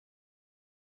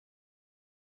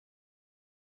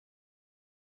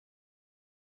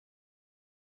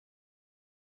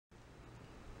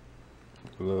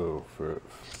Hello,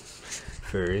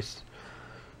 furries.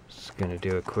 Just gonna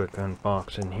do a quick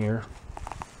unboxing here.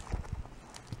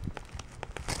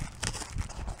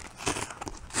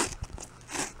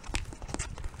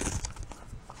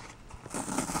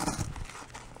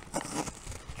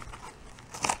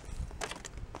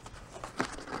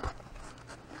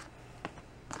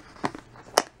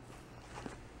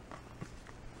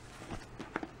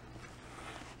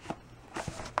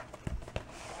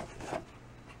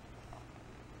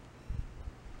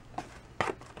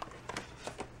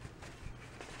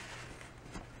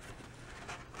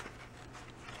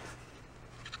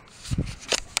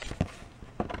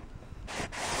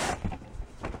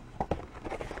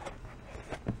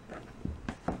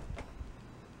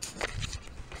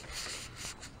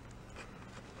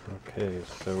 Okay,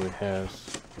 so it has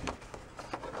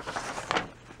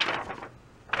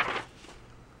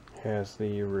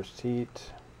the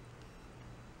receipt,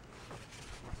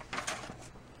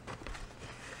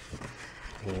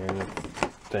 and a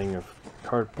thing of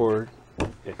cardboard.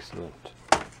 Excellent.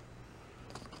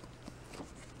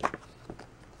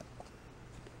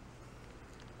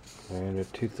 And a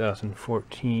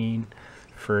 2014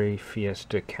 Furry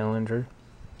Fiesta calendar.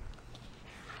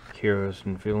 Heroes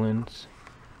and villains.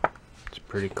 It's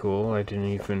pretty cool. I didn't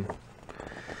even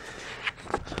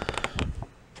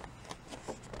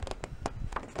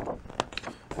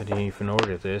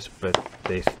order this, but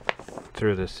they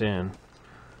threw this in.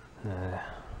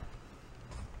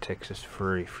 Texas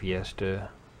Furry Fiesta.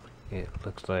 It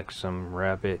looks like some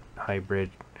rabbit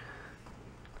hybrid,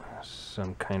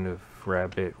 some kind of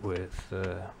rabbit with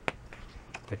a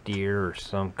deer or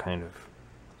some kind of,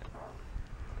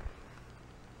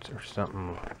 or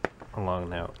something along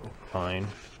that line.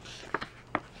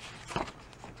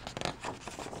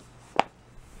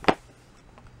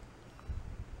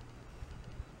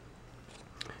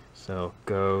 So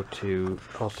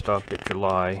I'll stop at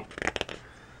July,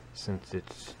 since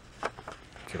it's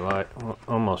July, well,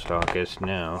 almost August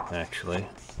now, actually.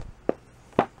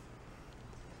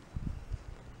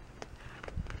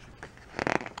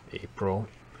 April.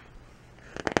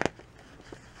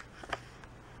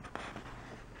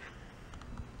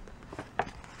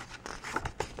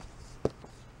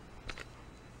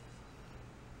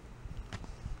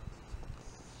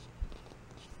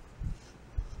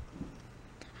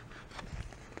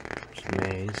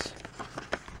 May's,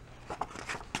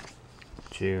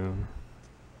 June,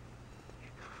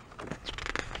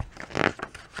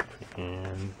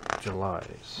 and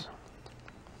July's.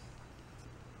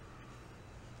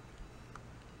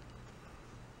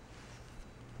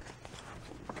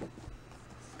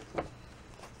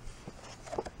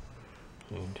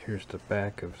 And here's the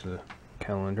back of the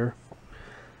calendar.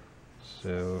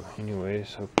 So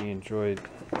anyways, hope you enjoyed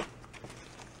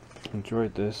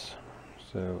this.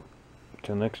 So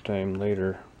till next time,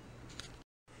 later.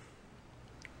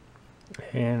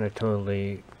 And I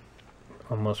totally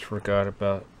almost forgot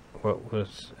about what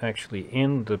was actually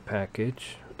in the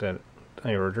package that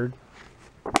I ordered.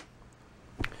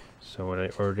 So what I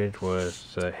ordered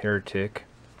was Heretic.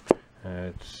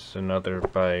 It's another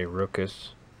by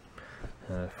Ruckus,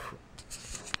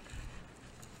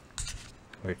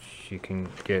 which you can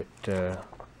get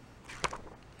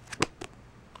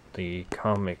the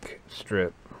comic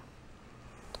strip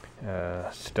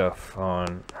stuff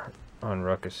on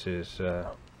Ruckus's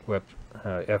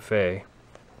FA.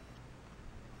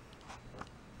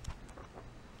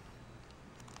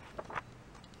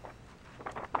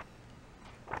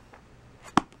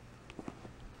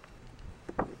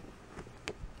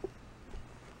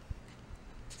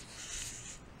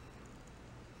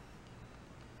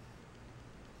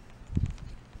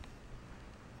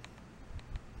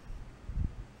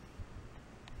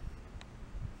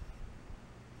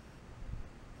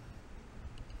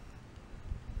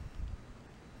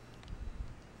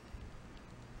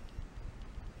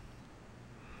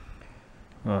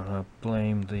 I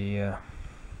blame the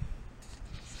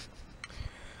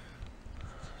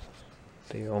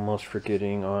almost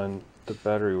forgetting on the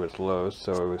battery was low,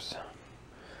 so I was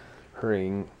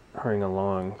hurrying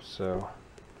along. So,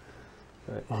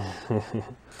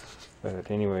 but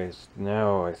anyways,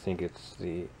 now I think it's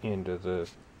the end of the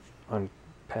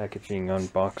unpackaging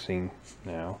unboxing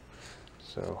now.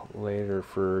 So later,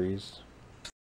 furries.